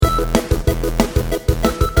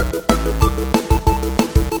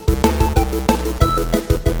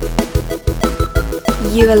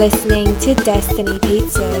You are listening to Destiny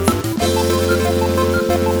Pizzas.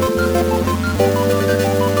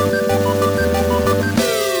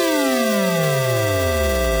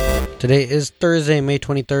 Today is Thursday, May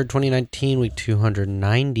 23rd, 2019, week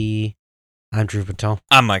 290. I'm Drew Patel.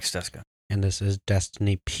 I'm Mike Steska. And this is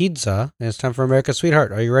Destiny Pizza. And it's time for America's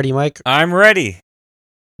Sweetheart. Are you ready, Mike? I'm ready.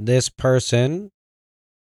 This person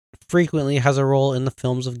frequently has a role in the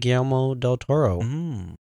films of Guillermo del Toro.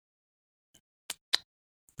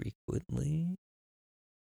 Frequently.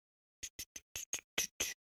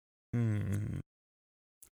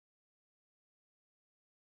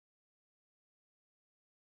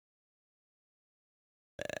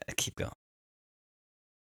 Keep going.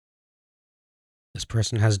 This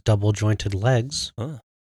person has double-jointed legs. Huh.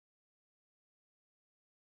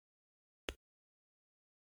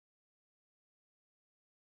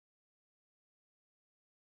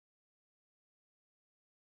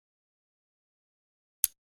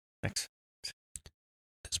 Next.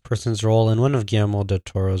 This person's role in one of Guillermo del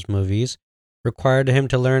Toro's movies required him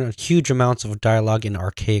to learn huge amounts of dialogue in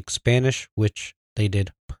archaic Spanish, which they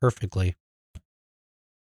did perfectly.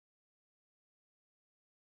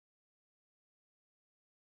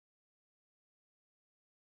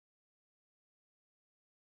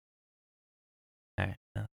 All right.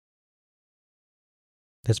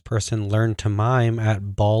 This person learned to mime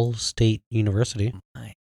at Ball State University.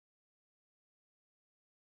 My.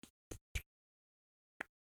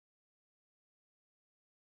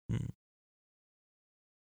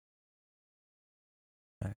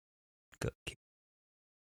 All right. Good.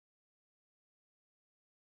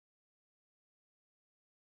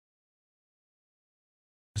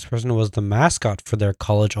 This person was the mascot for their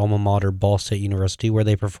college alma mater, Ball State University, where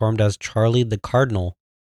they performed as Charlie the Cardinal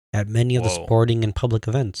at many of the sporting and public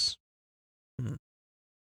events. I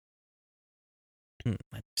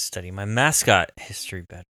study my mascot history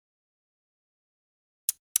better.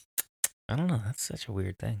 I don't know. That's such a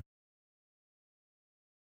weird thing.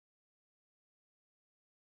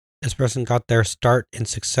 This person got their start in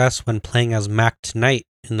success when playing as Mac Tonight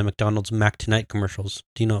in the McDonald's Mac Tonight commercials.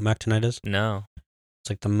 Do you know what Mac Tonight is? No. It's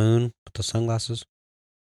like the moon with the sunglasses.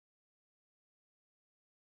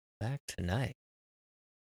 Back tonight.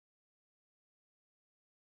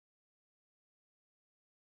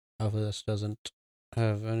 Hopefully this doesn't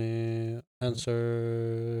have any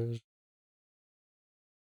answers.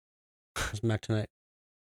 It's Mac Tonight.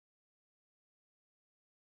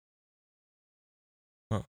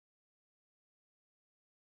 Huh.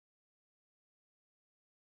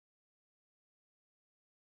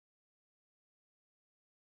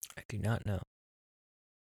 I do not know.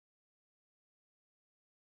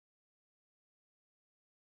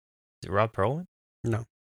 Is it Rob Perlman? No.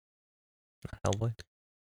 Not Hellboy?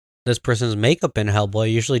 This person's makeup in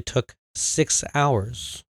Hellboy usually took 6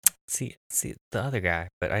 hours. See the other guy,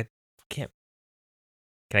 but I can't.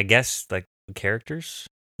 Can I guess like the characters?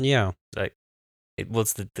 Yeah. Like,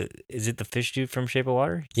 what's the is it the fish dude from Shape of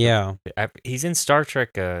Water? Yeah. He's in Star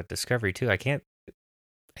Trek Discovery too. I can't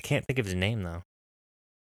think of his name though.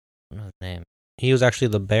 I don't know his name. He was actually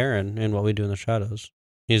the Baron in What We Do in the Shadows.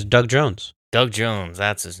 He's Doug Jones. Doug Jones,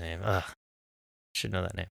 that's his name. Ugh, should know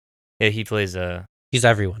that name. Yeah, he plays He's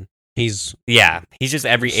everyone. He's just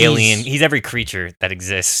every alien. He's every creature that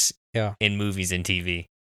exists. Yeah. In movies and TV.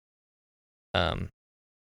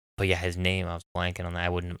 But yeah, his name, I was blanking on that. I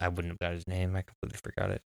wouldn't have got his name. I completely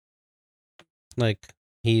forgot it. Like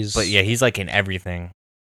he's. But yeah, he's like in everything.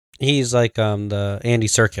 He's like the Andy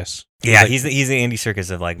Serkis. Yeah, like, he's the Andy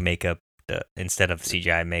Serkis of like makeup instead of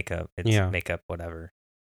CGI makeup. It's makeup whatever.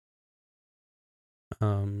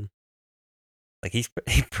 Like he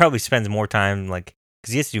probably spends more time like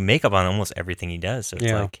because he has to do makeup on almost everything he does. So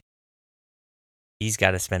it's like he's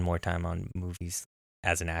got to spend more time on movies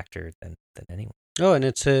as an actor than anyone. Oh, and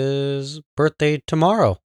it's his birthday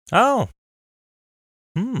tomorrow. Oh.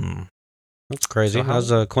 That's crazy. So That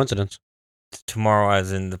was a coincidence. Tomorrow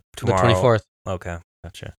as in tomorrow. The 24th. Okay,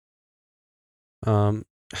 gotcha.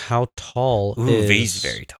 How tall is... he's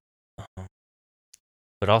very tall.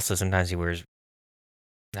 But also sometimes he wears...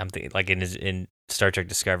 I'm thinking, like in Star Trek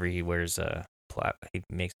Discovery, he wears he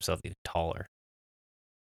makes himself even taller.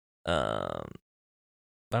 I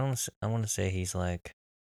want to say he's like...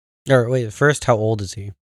 Or wait, first, how old is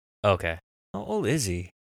he? Okay. How old is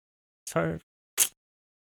he? It's hard.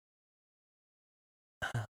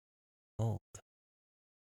 Old.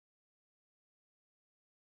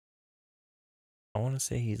 I want to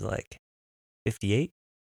say he's like 58.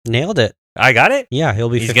 Nailed it. I got it? Yeah, he'll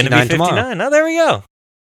be 59 He's going to be 59. tomorrow. Oh, there we go.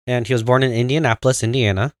 And he was born in Indianapolis,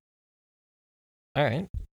 Indiana. All right.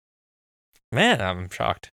 Man, I'm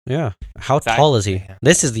shocked. Yeah. How That- tall is he? yeah.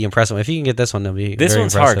 This is the impressive one. If you can get this one, it'll be This very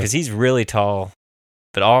one's hard impressive. because he's really tall.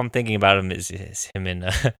 But all I'm thinking about him is him in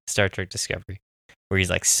Star Trek Discovery, where he's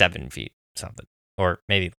like 7 feet something, or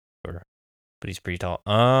maybe, but he's pretty tall.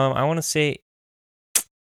 I want to say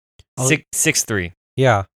Oh. 6'3".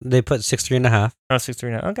 Yeah, they put 6'3.5". Oh,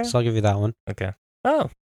 6'3" now. Okay. So I'll give you that one. Okay. Oh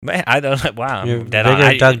man, I don't know. Wow, You're I'm a dead bigger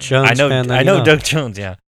on. Doug Jones I know. fan than I you know know. Doug Jones.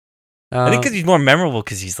 Yeah, I think Uh, because he's more memorable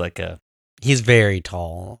because he's like he's very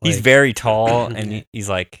tall. he's Like, very tall and he's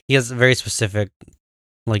like he has a very specific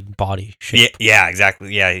like body yeah, shape. yeah,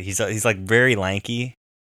 exactly. Yeah, he's like very lanky.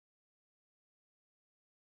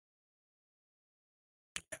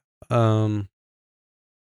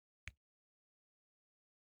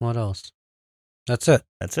 What else? That's it.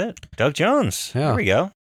 That's it. Doug Jones. Yeah. There we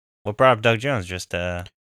go. What brought up Doug Jones? Just I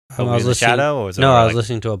Toby was in the listening. Shadow, or was it No, more I was like-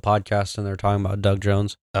 listening to a podcast and they were talking about Doug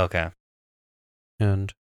Jones, Okay.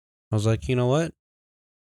 and I was like, you know what?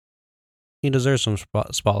 He deserves some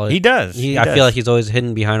spotlight. He does. I feel like he's always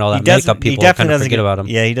hidden behind all that makeup. People kind of forget about him.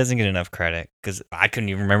 Yeah, he doesn't get enough credit because I couldn't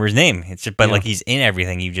even remember his name. It's just, but Yeah. like he's in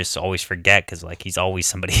everything. You just always forget because like he's always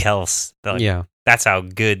somebody else. Like, Yeah. that's how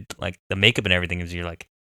good like the makeup and everything is. You're like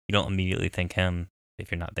you don't immediately think him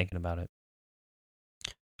if you're not thinking about it.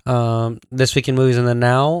 This week in movies and then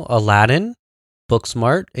now, Aladdin,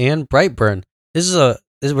 Booksmart, and Brightburn.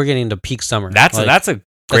 We're getting into peak summer. That's Like, that's a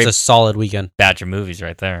great a solid weekend. batch of movies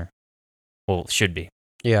right there. Well, should be.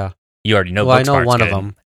 Yeah. You already know. Well, I know Booksmart's one of good.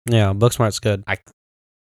 them. Yeah, Booksmart's good.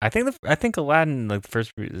 I think Aladdin like the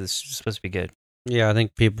first is supposed to be good. Yeah, I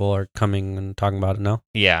think people are coming and talking about it now.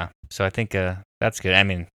 Yeah, so I think that's good. I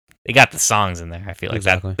mean, they got the songs in there. I feel like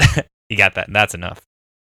Exactly. that you got that. That's enough.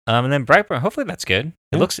 And then Brightburn. Hopefully that's good.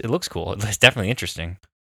 It Yeah. looks cool. It's definitely interesting.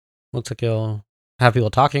 Looks like you'll have people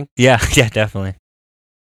talking. Yeah, yeah, definitely.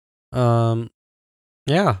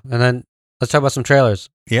 Yeah, and then let's talk about some trailers.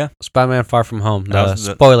 Yeah. Spider-Man: Far From Home, That the was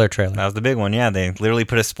the- spoiler trailer, That was the big one. Yeah, they literally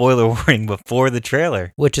put a spoiler warning before the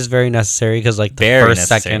trailer. which is very necessary because like the Very first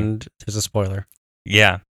necessary. second there's a spoiler.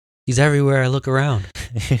 Yeah. He's everywhere I look around.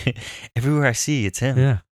 Everywhere I see, it's him.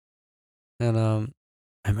 Yeah. And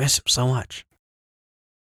I miss him so much.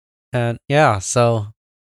 And yeah, so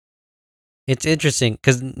it's interesting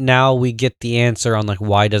because now we get the answer on like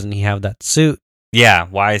why doesn't he have that suit? Yeah.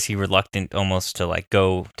 Why is he reluctant almost to like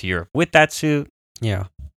go to Europe with that suit? Yeah.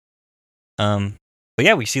 But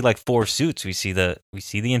yeah, we see like 4 suits. We see the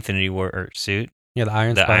Infinity War suit, Yeah, the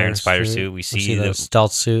Iron Spider suit. We see the the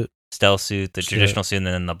stealth suit. stealth suit, the Suit. traditional suit, and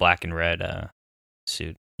then the black and red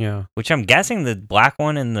suit. Yeah. Which I'm guessing the black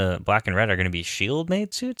one and the black and red are going to be Shield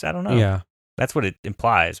made suits. I don't know. Yeah. That's what it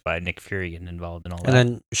implies by Nick Fury getting involved in all And that.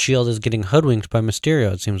 then Shield is getting hoodwinked by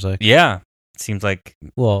Mysterio, it seems like. Yeah, it seems like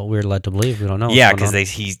Well, we're led to believe. We don't know. what's yeah, going because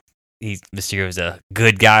on. he's Mysterio's a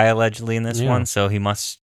good guy allegedly in this Yeah. one, so he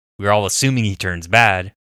must. We're all assuming he turns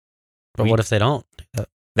bad. But what if they don't?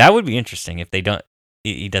 That would be interesting if they don't.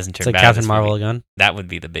 He doesn't turn It's like bad. in Captain this Marvel movie. again. That would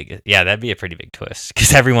be the biggest. Yeah, that'd be a pretty big twist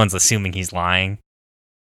because everyone's assuming he's lying.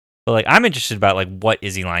 But like, I'm interested about like what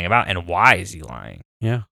is he lying about and why is he lying?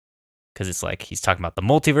 Yeah. Because it's like he's talking about the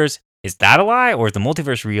multiverse. Is that a lie, or is the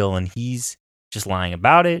multiverse real and he's just lying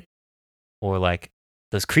about it? Or like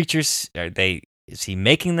those creatures is he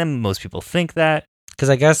making them? Most people think that. Because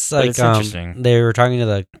I guess But like it's interesting. they were talking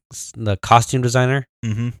to the costume designer,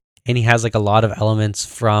 Mm-hmm. and he has like a lot of elements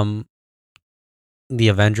from the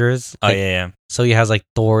Avengers. Oh Like, yeah. So he has like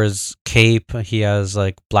Thor's cape. He has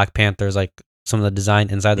like Black Panther's like some of the design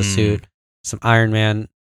inside the Mm. suit. Some Iron Man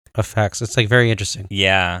effects. It's like very interesting.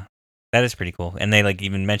 Yeah, that is pretty cool. And they like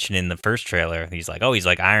even mentioned in the first trailer, he's like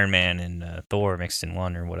Iron Man and Thor mixed in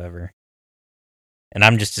one or whatever. And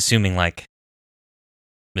I'm just assuming like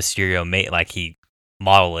Mysterio made like he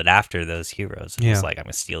modeled it after those heroes. And Yeah. was like, I'm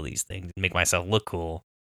gonna steal these things and make myself look cool.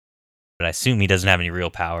 But I assume he doesn't have any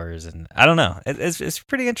real powers, and I don't know. It's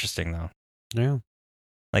pretty interesting though. Yeah.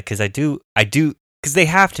 Like, because because they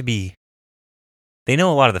have to be. They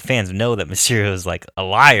know a lot of the fans know that Mysterio is like a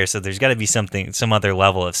liar, so there's got to be some other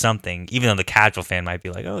level of something. Even though the casual fan might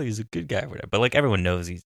be like, "Oh, he's a good guy," or whatever. But like everyone knows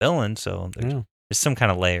he's a villain, so Yeah. there's some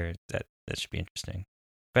kind of layer that should be interesting.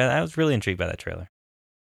 But I was really intrigued by that trailer.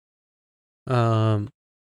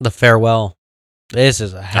 The Farewell. This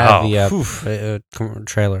is a heavy whew.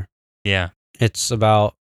 trailer. Yeah, It's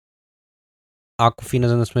about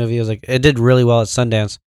Aquafina's in this movie. It did really well at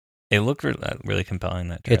Sundance. it looked really compelling.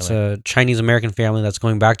 That trailer. It's a Chinese American family that's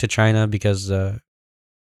going back to China because the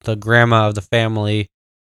grandma of the family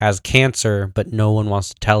has cancer, but no one wants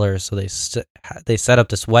to tell her. So they set up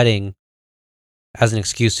this wedding as an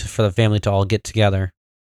excuse for the family to all get together.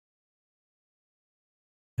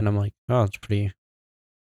 And I'm like, oh, it's pretty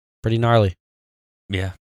gnarly.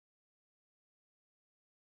 Yeah.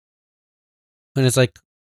 And it's like,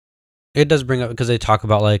 it does bring up, because they talk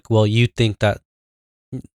about like, well, you think that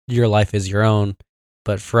your life is your own,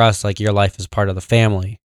 but for us, like, your life is part of the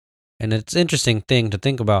family. And it's an interesting thing to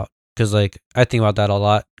think about, because like, I think about that a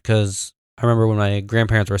lot, because I remember when my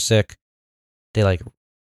grandparents were sick, they like,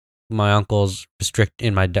 my uncles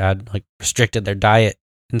and my dad like restricted their diet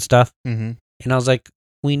and stuff. Mm-hmm. And I was like,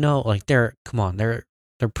 we know, like, they're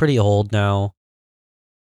pretty old now.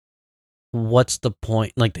 What's the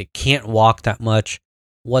point? Like, they can't walk that much.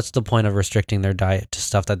 What's the point of restricting their diet to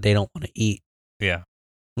stuff that they don't want to eat? Yeah.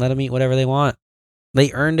 Let them eat whatever they want.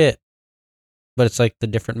 They earned it. But it's like the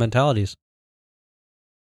different mentalities.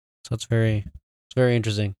 So it's very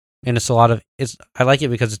interesting. And it's I like it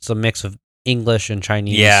because it's a mix of English and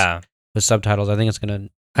Chinese. Yeah. With subtitles.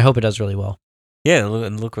 I hope it does really well. Yeah, it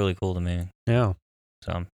look really cool to me. Yeah.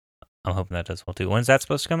 So I'm hoping that does well too. When's that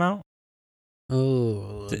supposed to come out?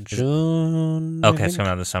 Oh, June. Okay, it's coming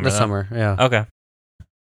out this summer. This summer, yeah. Okay.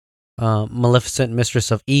 Maleficent, Mistress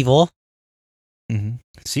of Evil. Mm-hmm.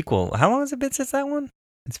 Sequel. How long has it been since that one?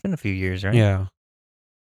 It's been a few years, right? Yeah.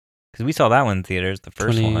 Because we saw that one in theaters, the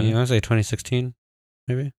first one. I would say 2016,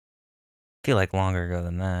 maybe. I feel like longer ago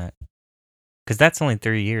than that. Because that's only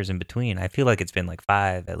 3 years in between. I feel like it's been like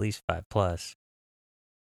 5, at least 5 plus.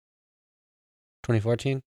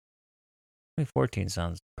 2014? 2014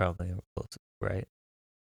 sounds probably close, right?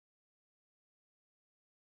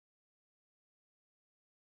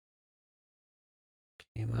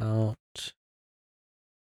 Came out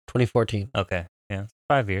 2014. Okay, yeah,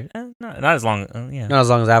 5 years. Not as long. Yeah, Not as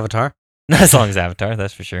long as Avatar. not as long as Avatar,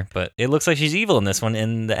 that's for sure. But it looks like she's evil in this one.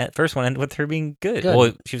 In the first one, ended with her being good.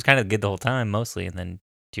 Well, she was kind of good the whole time, mostly, and then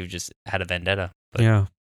she just had a vendetta. But, Yeah.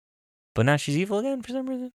 But now she's evil again for some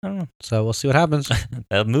reason. I don't know. So we'll see what happens.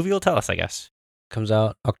 The movie will tell us, I guess. Comes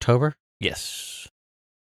out October. Yes.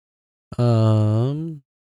 Batwoman.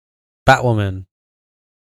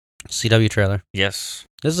 CW trailer. Yes.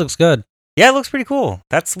 This looks good. Yeah, it looks pretty cool.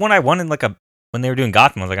 That's one I wanted, when they were doing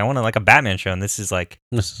Gotham. I was like, I wanted like a Batman show, and this is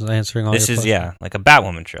answering all. This is like a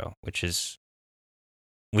Batwoman show, which is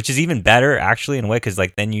even better actually in a way, because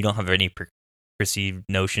like then you don't have any perceived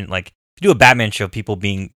notion. Like if you do a Batman show, people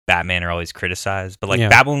being Batman are always criticized, but like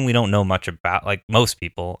Batwoman, we don't know much about. Like most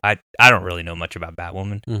people, I don't really know much about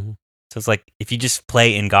Batwoman. Mm-hmm. So it's like if you just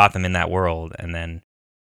play in Gotham in that world and then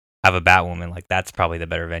have a Batwoman, like that's probably the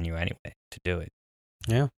better venue anyway to do it.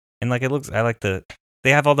 Yeah, and like it looks, they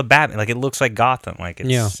have all the Batman, like it looks like Gotham, like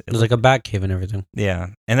it's there's like a Batcave and everything. Yeah,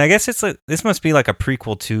 and I guess it's like this must be like a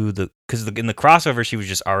prequel to because in the crossover she was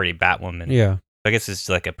just already Batwoman. Yeah, I guess it's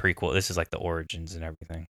like a prequel. This is like the origins and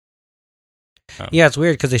everything. Yeah, it's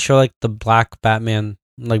weird because they show like the black Batman,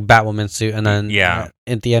 like Batwoman suit, and then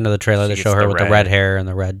at the end of the trailer they show her with the red hair and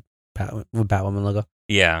the red Batwoman logo.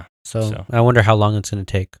 Yeah, so I wonder how long it's gonna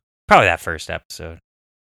take. Probably that first episode.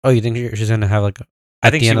 Oh, you think she's gonna have like? I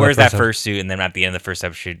think she wears that first suit, and then at the end of the first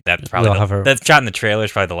episode, that's probably that shot in the trailer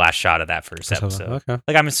is probably the last shot of that first episode. Okay.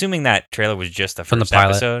 Like I'm assuming that trailer was just the first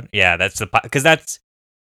pilot. episode. Yeah, that's because that's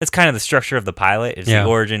kind of the structure of the pilot is the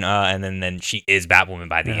origin, and then she is Batwoman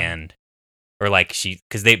by the end, or like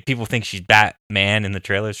because people think she's Batman in the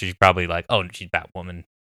trailer, so she's probably like, oh, she's Batwoman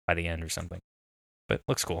by the end or something. But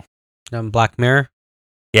looks cool. Black Mirror.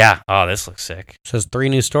 Yeah. Oh, this looks sick. It says 3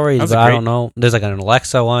 new stories, but I don't know. There's like an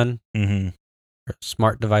Alexa one. Mm-hmm.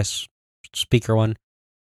 Smart device speaker one,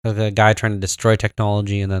 like a guy trying to destroy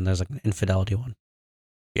technology, and then there's like an infidelity one.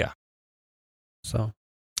 Yeah, so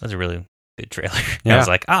that's a really good trailer. I was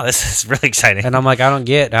like, oh, this is really exciting, and I'm like, I don't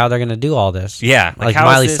get how they're gonna do all this. Yeah, like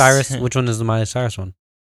Miley Cyrus. Which one is the Miley Cyrus one?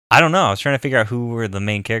 I don't know. I was trying to figure out who were the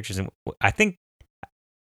main characters, and I think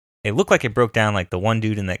it looked like it broke down like the one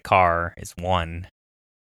dude in that car is one.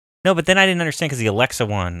 No, but then I didn't understand because the Alexa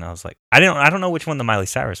one, I was like, I don't know which one the Miley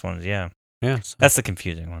Cyrus one is. Yeah. Yeah, that's the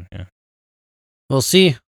confusing one. Yeah, we'll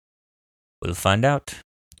see. We'll find out.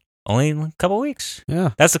 Only a couple weeks.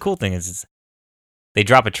 Yeah, that's the cool thing is they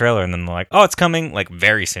drop a trailer and then they're like, "Oh, it's coming!" Like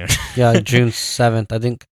very soon. Yeah, June 7th, I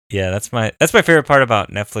think. Yeah, that's my favorite part about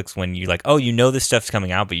Netflix when you like, oh, you know this stuff's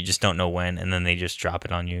coming out, but you just don't know when, and then they just drop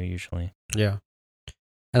it on you usually. Yeah,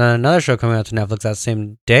 and then another show coming out to Netflix that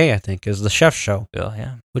same day, I think, is The Chef Show. Oh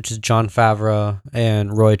yeah, which is Jon Favreau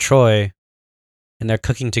and Roy Choi. And they're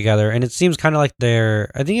cooking together, and it seems kind of like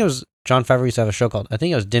I think it was Jon Favreau used to have a show called, I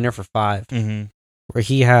think it was Dinner for Five, where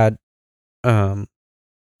he had, like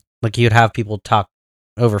he would have people talk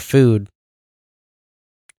over food.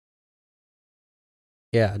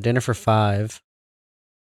 Yeah, Dinner for Five,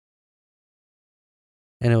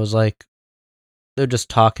 and it was like they'd just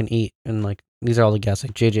talk and eat, and like these are all the guests,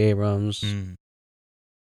 like J.J. Abrams,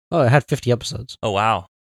 Oh, it had 50 episodes. Oh wow.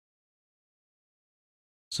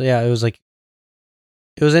 So yeah, it was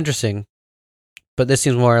interesting, but this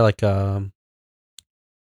seems more like a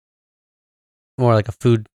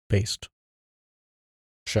food based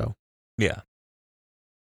show. Yeah.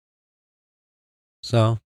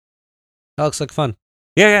 So that looks like fun.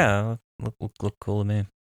 Yeah. Look cool to me.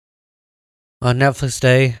 On Netflix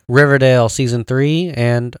Day, Riverdale Season 3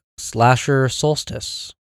 and Slasher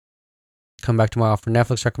Solstice. Come back tomorrow for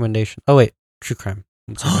Netflix recommendation. Oh, wait. True Crime.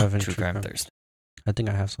 Let's see if I have any True Crime Thursday. I think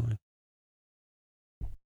I have something.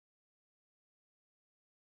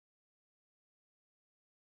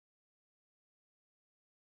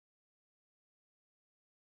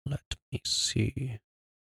 Let me see.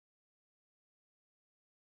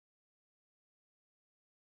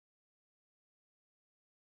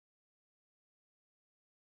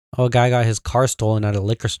 Oh, a guy got his car stolen at a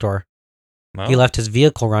liquor store. Well, He left his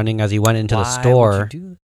vehicle running as he went into the why would store. you do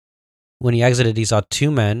that? When he exited, he saw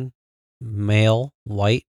two men, male,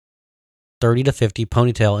 white, 30 to 50,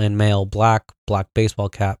 ponytail, and male, black baseball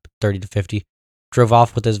cap, 30 to 50, drove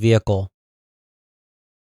off with his vehicle.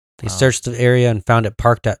 They Wow. searched the area and found it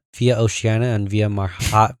parked at Via Oceana and Via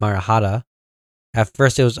Marahata. At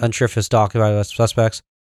first, it was unsure if it was occupied by suspects.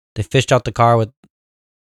 They fished out the car.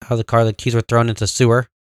 The keys were thrown into the sewer.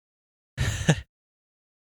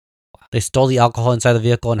 They stole the alcohol inside the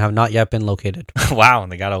vehicle and have not yet been located. Wow,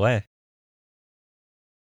 they got away.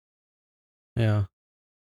 Yeah.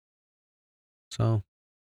 So,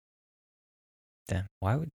 Damn.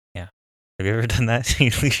 Why would? Yeah. Have you ever done that?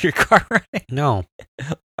 You leave your car running? no.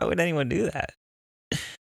 Why would anyone do that? And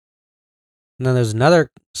then there's another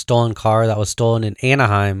stolen car that was stolen in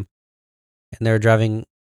Anaheim, and they were driving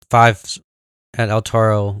 5 at El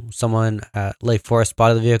Toro. Someone at Lake Forest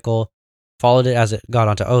spotted the vehicle, followed it as it got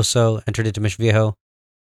onto Oso, entered into Mission Viejo.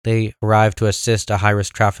 They arrived to assist. A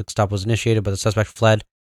high-risk traffic stop was initiated, but the suspect fled,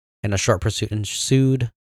 and a short pursuit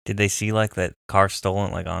ensued. Did they see like that car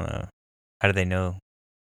stolen? Like on a? How did they know?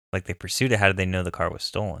 Like they pursued it. How did they know the car was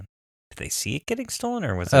stolen? Did they see it getting stolen,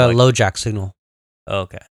 or was it like? Low jack signal. Oh,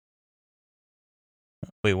 okay.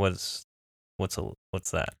 Wait, what's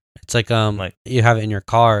that? It's like you have it in your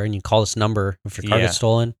car, and you call this number if your car Yeah. gets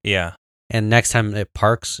stolen, Yeah. and next time it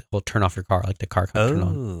parks, it will turn off your car, like the car can turn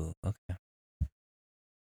on. Oh, okay.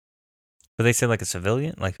 But they said like a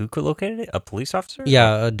civilian, like who could locate it? A police officer?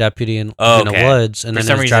 Yeah, a deputy in Oh, the okay. woods, and For then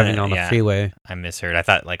some he was reason, driving on the yeah. freeway. I misheard. I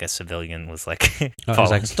thought like a civilian was like. Oh, it was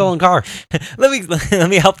following. like stolen car. let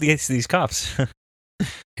me help these cops.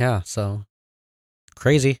 Yeah, so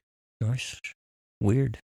crazy. Gosh,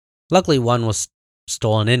 weird. Luckily, one was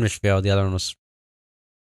stolen in Michville. The other one was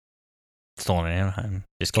Stolen in Anaheim.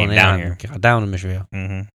 Just stolen came in down Anaheim, here. got down in Michville.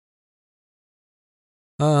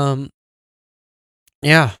 Mm-hmm.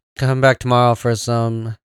 Yeah, come back tomorrow for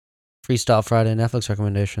some Freestyle Friday Netflix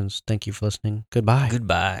recommendations. Thank you for listening. Goodbye.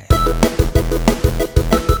 Goodbye.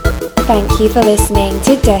 Thank you for listening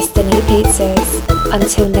to Destiny Pizzas.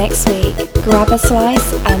 Until next week, grab a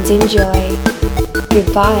slice and enjoy.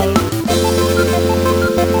 Goodbye.